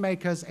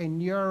policymakers in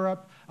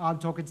Europe,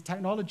 talking to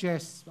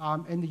technologists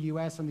in the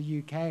US and the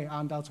UK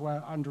and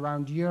elsewhere and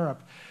around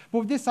Europe.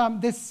 But this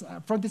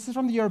is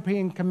from the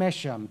European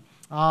Commission.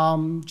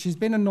 She's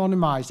been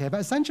anonymized here,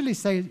 but essentially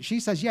she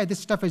says, yeah, this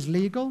stuff is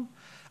legal.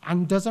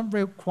 and doesn't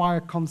require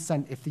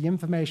consent if the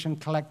information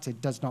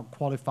collected does not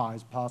qualify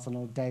as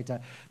personal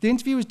data. The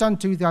interview was done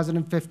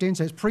 2015,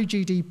 so it's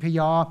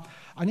pre-GDPR.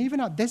 And even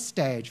at this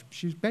stage,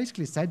 she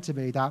basically said to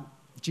me that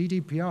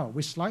GDPR,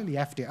 we slightly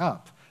effed it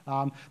up.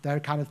 There are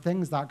kind of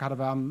things that kind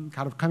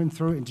of coming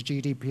through into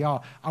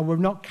GDPR, and we're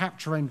not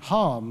capturing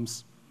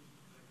harms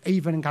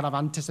even in kind of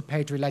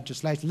anticipatory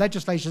legislation.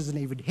 Legislation isn't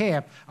even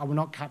here, and we're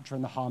not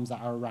capturing the harms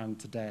that are around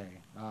today.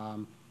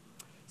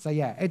 So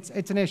yeah,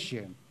 it's an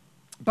issue.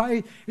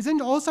 But it's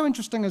also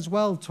interesting as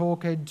well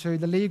talking to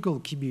the legal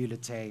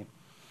community.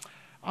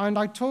 And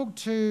I talked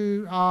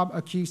to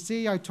a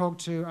QC, I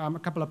talked to a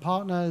couple of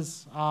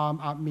partners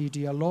at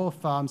media law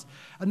firms,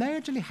 and they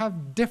actually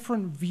have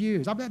different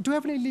views. Do we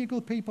have any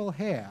legal people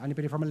here?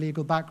 Anybody from a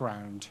legal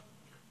background?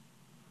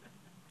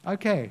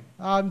 Okay,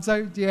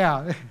 so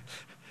yeah,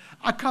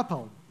 a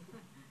couple.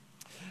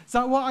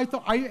 So what I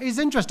thought is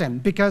interesting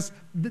because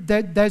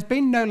there's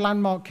been no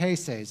landmark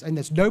cases in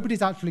this.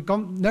 Nobody's actually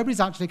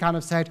kind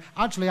of said,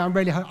 actually, I'm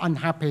really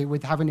unhappy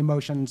with having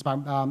emotions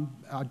about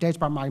data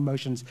about my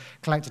emotions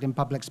collected in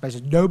public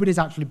spaces. Nobody's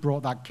actually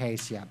brought that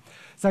case yet.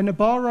 So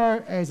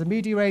Nabarro is a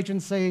media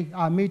agency,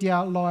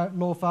 media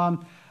law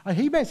firm. And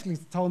he basically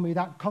told me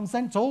that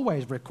consent's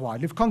always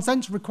required. If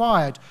consent's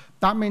required,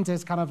 that means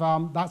it's kind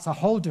of that's a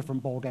whole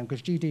different ballgame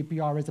because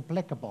GDPR is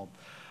applicable,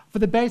 for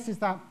the basis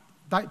that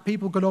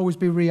people could always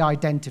be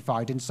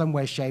re-identified in some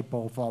way, shape,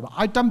 or form.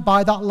 I don't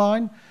buy that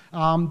line,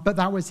 but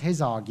that was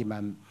his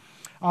argument.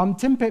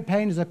 Tim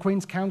Pitt-Payne is a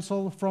Queen's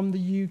Counsel from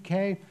the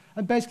UK,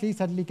 and basically he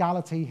said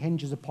legality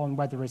hinges upon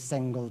whether it's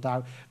singled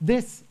out.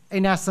 This,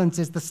 in essence,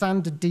 is the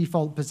standard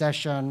default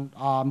position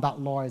that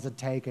lawyers are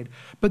taking.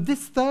 But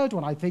this third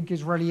one, I think,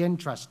 is really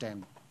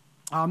interesting.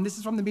 This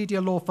is from the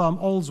media law firm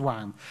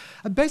Olswang.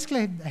 And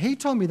basically, he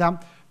told me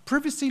that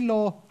privacy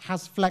law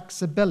has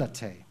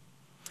flexibility,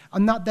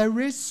 and that there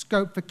is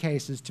scope for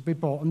cases to be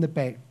brought on the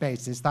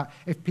basis that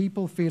if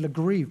people feel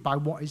aggrieved by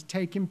what is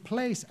taking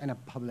place in a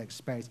public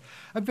space.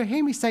 And for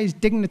him, he says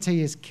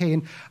dignity is key.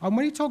 And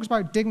when he talks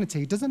about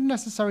dignity, it doesn't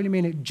necessarily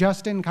mean it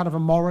just in kind of a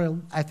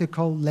moral,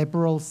 ethical,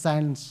 liberal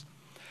sense,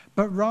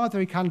 but rather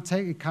he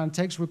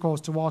takes recourse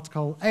to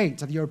Article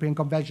 8 of the European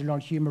Convention on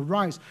Human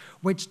Rights,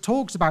 which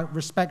talks about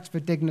respect for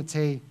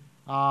dignity,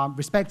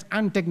 respect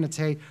and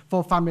dignity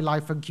for family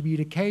life and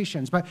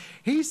communications. But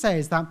he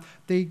says that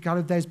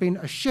there's been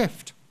a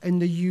shift in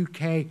the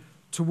UK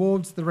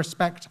towards the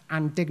respect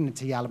and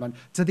dignity element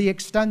to the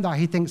extent that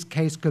he thinks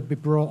case could be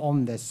brought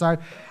on this. So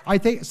I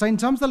think, so in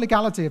terms of the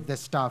legality of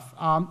this stuff,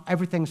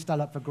 everything's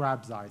still up for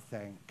grabs, I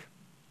think.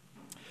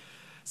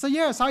 So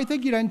yes, I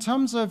think, in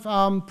terms of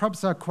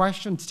perhaps a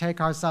question to take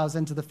ourselves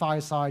into the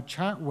fireside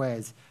chat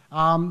with,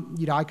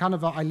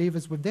 I leave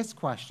us with this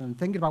question,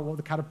 thinking about what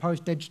the kind of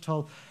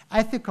post-digital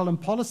ethical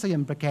and policy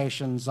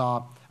implications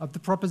are of the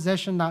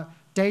proposition that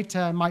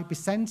data might be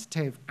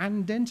sensitive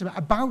and intimate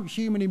about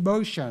human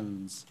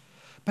emotions,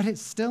 but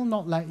it's still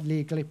not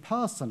legally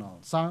personal.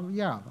 So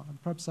yeah,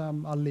 perhaps I'll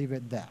leave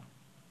it there.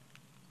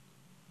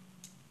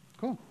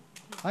 Cool.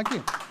 Thank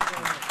you.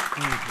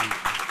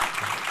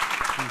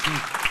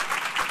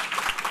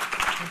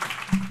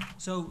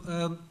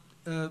 So,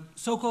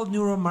 so-called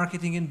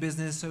neuromarketing in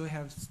business. So we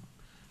have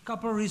a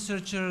couple of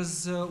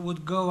researchers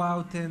would go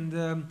out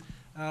and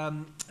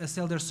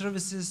sell their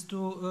services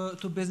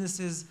to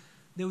businesses.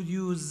 They would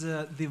use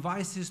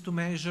devices to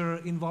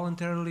measure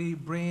involuntarily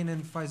brain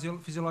and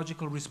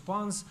physiological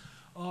response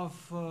of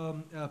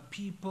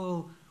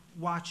people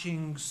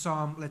watching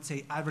some, let's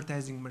say,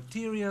 advertising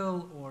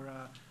material or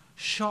a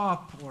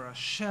shop or a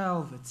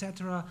shelf,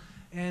 etc.,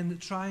 and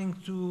trying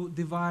to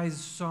devise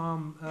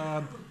some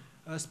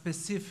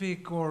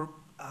specific or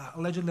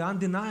allegedly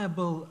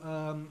undeniable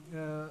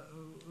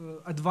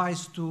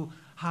advice to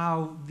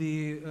how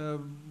the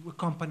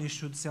company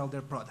should sell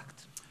their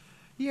product.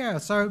 Yeah,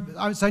 so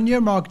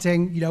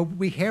neuromarketing,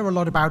 we hear a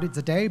lot about it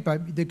today,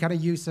 but the kind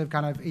of use of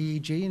kind of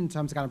EEG in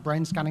terms of kind of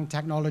brain scanning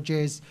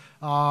technologies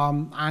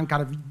and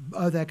kind of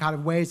other kind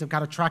of ways of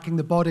kind of tracking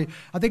the body.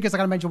 I think, as I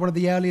kind of mentioned, one of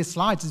the earliest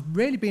slides has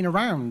really been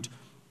around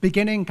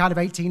beginning kind of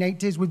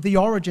 1880s with the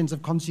origins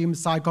of consumer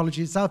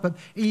psychology itself, but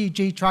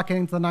EEG tracking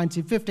into the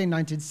 1950s,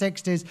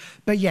 1960s.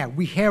 But yeah,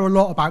 we hear a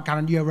lot about kind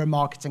of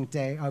neuromarketing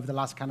today over the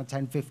last kind of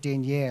 10,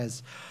 15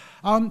 years.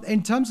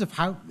 In terms of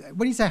how,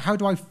 when you say, how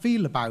do I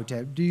feel about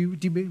it,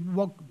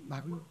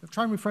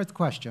 try and rephrase the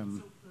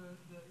question.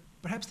 So,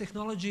 perhaps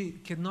technology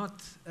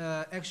cannot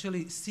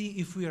actually see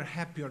if we are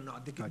happy or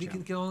not. They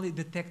can only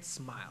detect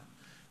smile.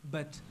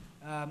 But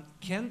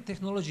can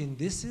technology in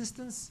this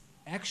instance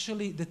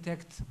actually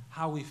detect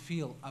how we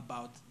feel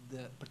about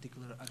the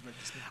particular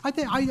advertisement?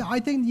 I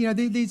think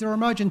these are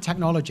emerging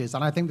technologies,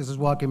 and I think this is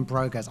work in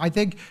progress. I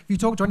think if you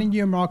talk to any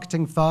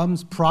neuromarketing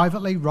firms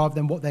privately rather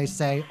than what they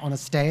say on a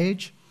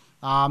stage,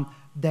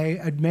 they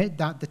admit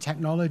that the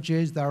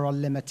technologies, there are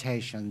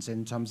limitations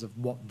in terms of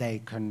what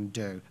they can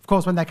do. Of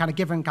course, when they're kind of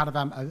given kind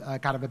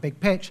of a big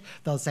pitch,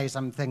 they'll say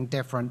something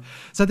different.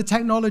 So the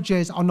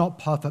technologies are not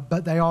perfect,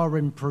 but they are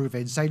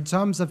improving. So in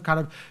terms of kind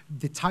of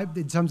the type,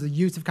 in terms of the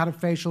use of kind of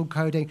facial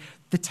coding,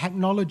 the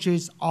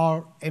technologies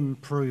are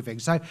improving.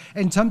 So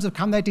in terms of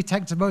can they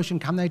detect emotion,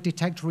 can they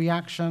detect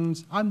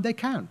reactions? They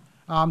can.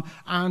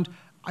 And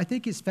I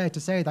think it's fair to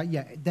say that,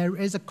 yeah, there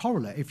is a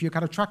correlate. If you're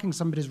kind of tracking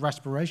somebody's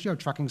respiration or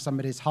tracking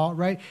somebody's heart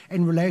rate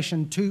in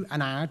relation to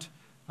an ad,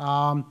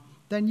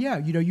 then yeah,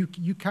 you know,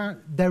 you can't,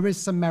 there is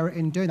some merit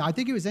in doing that. I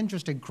think it was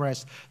interesting,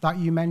 Chris, that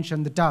you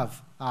mentioned the Dove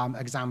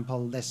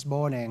example this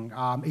morning,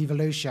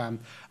 evolution.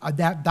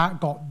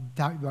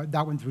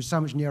 That went through so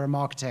much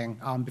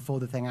neuromarketing before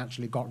the thing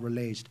actually got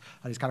released.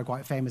 And it's kind of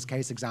quite a famous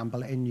case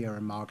example in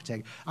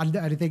neuromarketing. And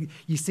I think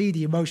you see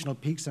the emotional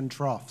peaks and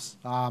troughs.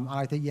 And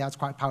I think, yeah, it's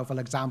quite a powerful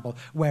example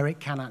where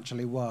it can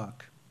actually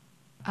work.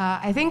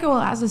 I think I will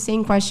ask the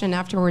same question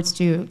afterwards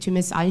to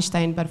Ms.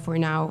 Einstein, but for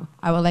now,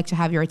 I would like to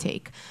have your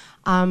take.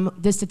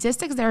 The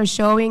statistics that are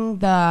showing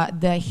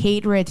the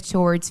hatred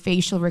towards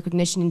facial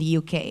recognition in the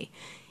UK,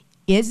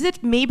 is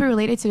it maybe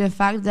related to the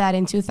fact that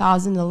in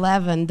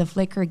 2011, the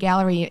Flickr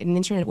gallery and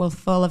internet were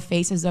full of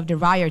faces of the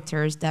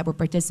rioters that were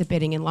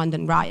participating in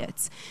London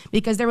riots?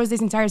 Because there was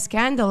this entire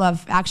scandal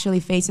of actually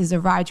faces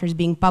of rioters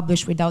being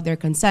published without their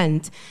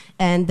consent.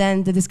 And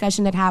then the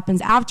discussion that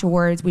happens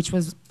afterwards, which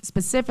was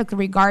specifically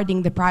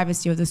regarding the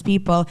privacy of those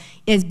people,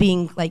 is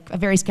being like a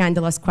very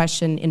scandalous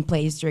question in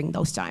place during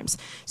those times.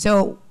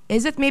 So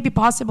is it maybe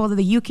possible that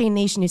the UK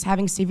nation is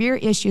having severe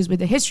issues with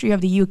the history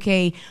of the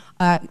UK,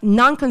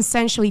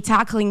 non-consensually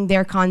tackling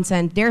their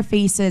content, their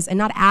faces, and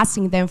not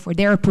asking them for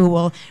their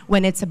approval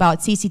when it's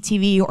about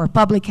CCTV or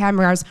public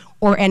cameras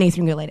or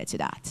anything related to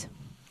that?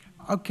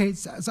 Okay,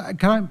 so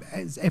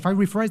if I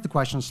rephrase the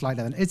question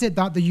slightly then, is it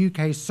that the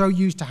UK is so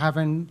used to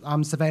having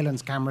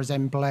surveillance cameras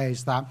in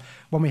place that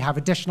when we have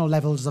additional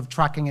levels of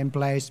tracking in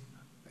place,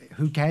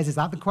 who cares? Is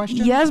that the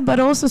question? Yes, but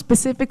also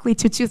specifically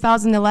to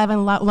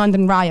 2011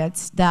 London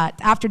riots, that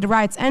after the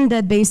riots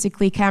ended,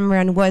 basically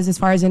Cameron was, as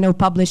far as I know,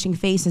 publishing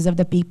faces of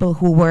the people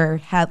who were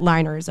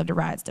headliners of the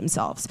riots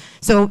themselves.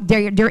 So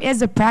there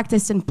is a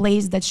practice in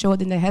place that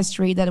showed in the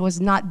history that it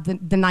was not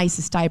the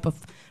nicest type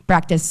of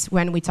practice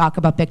when we talk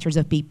about pictures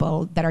of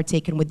people that are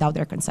taken without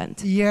their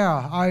consent.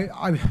 Yeah,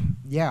 I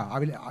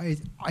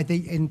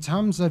think in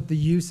terms of the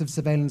use of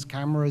surveillance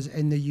cameras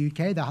in the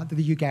UK,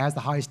 the UK has the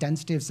highest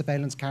density of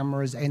surveillance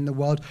cameras in the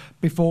world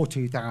before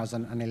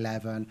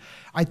 2011.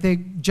 I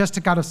think just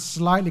to kind of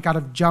slightly kind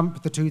of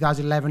jump the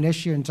 2011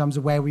 issue in terms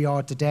of where we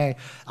are today,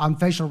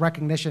 facial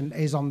recognition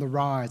is on the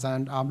rise,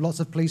 and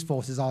lots of police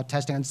forces are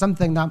testing, and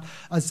something that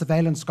as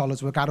surveillance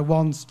scholars we're kind of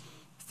once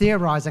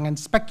theorizing and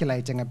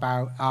speculating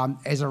about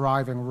is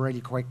arriving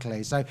really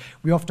quickly. So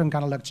we often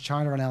kind of look to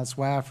China and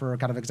elsewhere for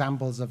kind of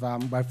examples of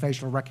where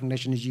facial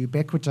recognition is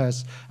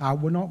ubiquitous.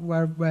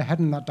 We're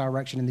heading in that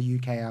direction in the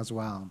UK as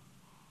well.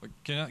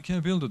 Can I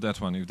build on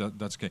that one, if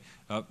that's okay?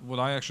 What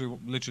I actually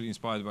literally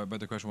inspired by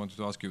the question I wanted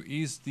to ask you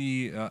is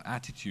the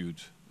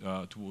attitude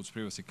towards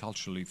privacy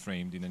culturally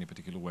framed in any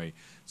particular way.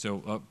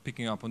 So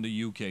picking up on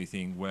the UK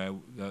thing, where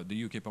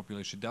the UK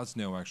population does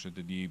know actually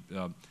that the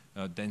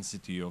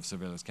density of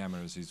surveillance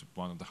cameras is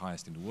one of the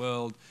highest in the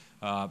world.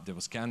 There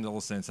were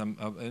scandals and some,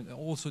 and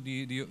also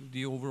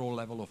the overall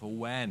level of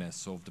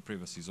awareness of the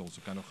privacy is also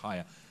kind of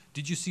higher.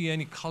 Did you see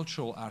any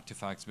cultural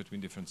artifacts between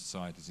different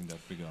societies in that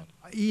regard?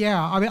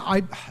 Yeah, I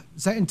mean,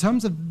 so in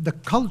terms of the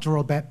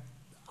cultural bit,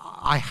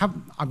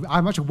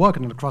 I'm actually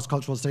working on a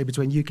cross-cultural study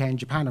between UK and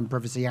Japan and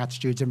privacy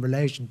attitudes in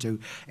relation to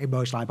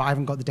emotional, but I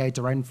haven't got the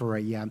data in for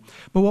it yet.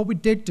 But what we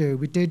did do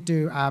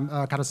a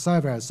kind of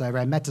survey,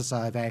 a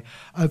meta-survey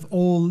of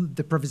all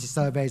the privacy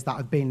surveys that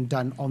have been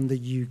done on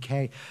the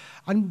UK.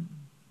 And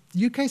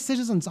UK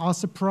citizens are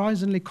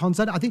surprisingly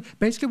concerned. I think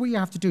basically what you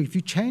have to do, if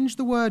you change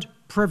the word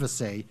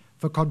privacy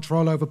for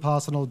control over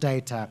personal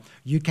data,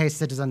 UK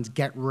citizens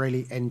get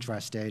really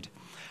interested.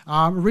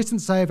 A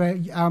recent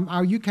survey,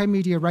 our UK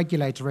media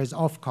regulator is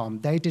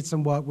Ofcom. They did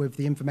some work with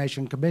the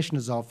Information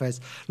Commissioner's Office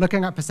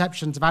looking at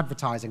perceptions of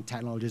advertising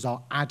technologies,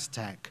 or ad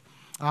tech.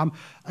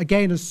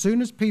 Again, as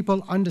soon as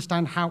people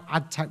understand how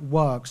ad tech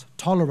works,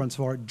 tolerance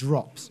for it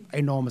drops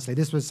enormously.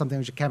 This was something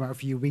which came out a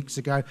few weeks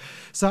ago.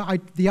 So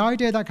the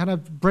idea that kind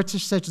of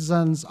British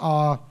citizens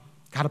are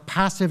kind of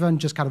passive and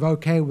just kind of,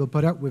 okay, we'll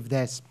put up with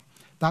this,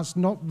 that's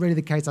not really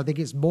the case. I think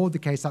it's more the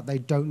case that they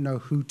don't know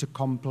who to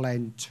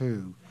complain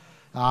to.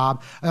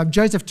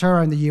 Joseph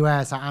Turer in the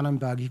US at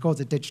Annenberg, he calls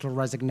it digital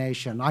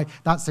resignation.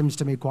 That seems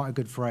to me quite a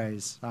good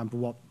phrase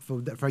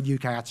for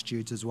UK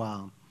attitudes as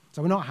well.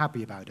 So we're not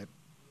happy about it.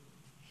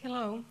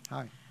 Hello.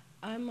 Hi.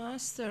 I'm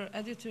Master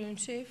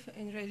Editor-in-Chief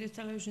in Radio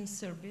Television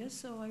Serbia,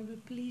 so I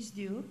will please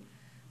you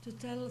to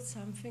tell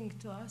something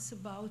to us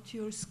about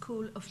your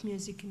School of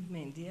Music and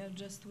Media,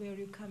 just where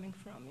you're coming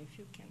from, if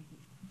you can.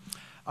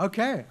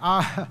 Okay,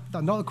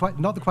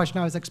 not the question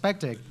I was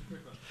expecting.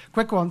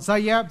 quick one. So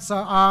yeah,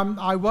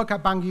 I work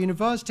at Bangor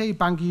University.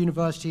 Bangor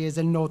University is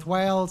in North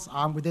Wales,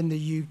 within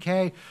the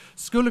UK.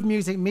 School of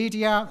Music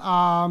Media.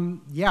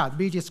 Yeah, the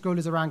media school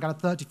is around kind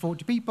of 30,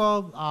 40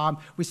 people.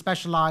 We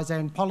specialize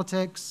in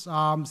politics,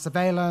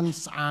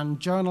 surveillance, and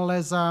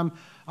journalism.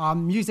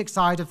 Music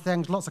side of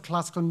things, lots of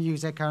classical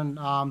music and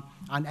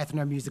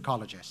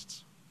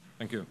ethnomusicologists.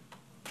 Thank you.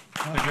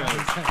 Thank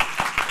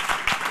you.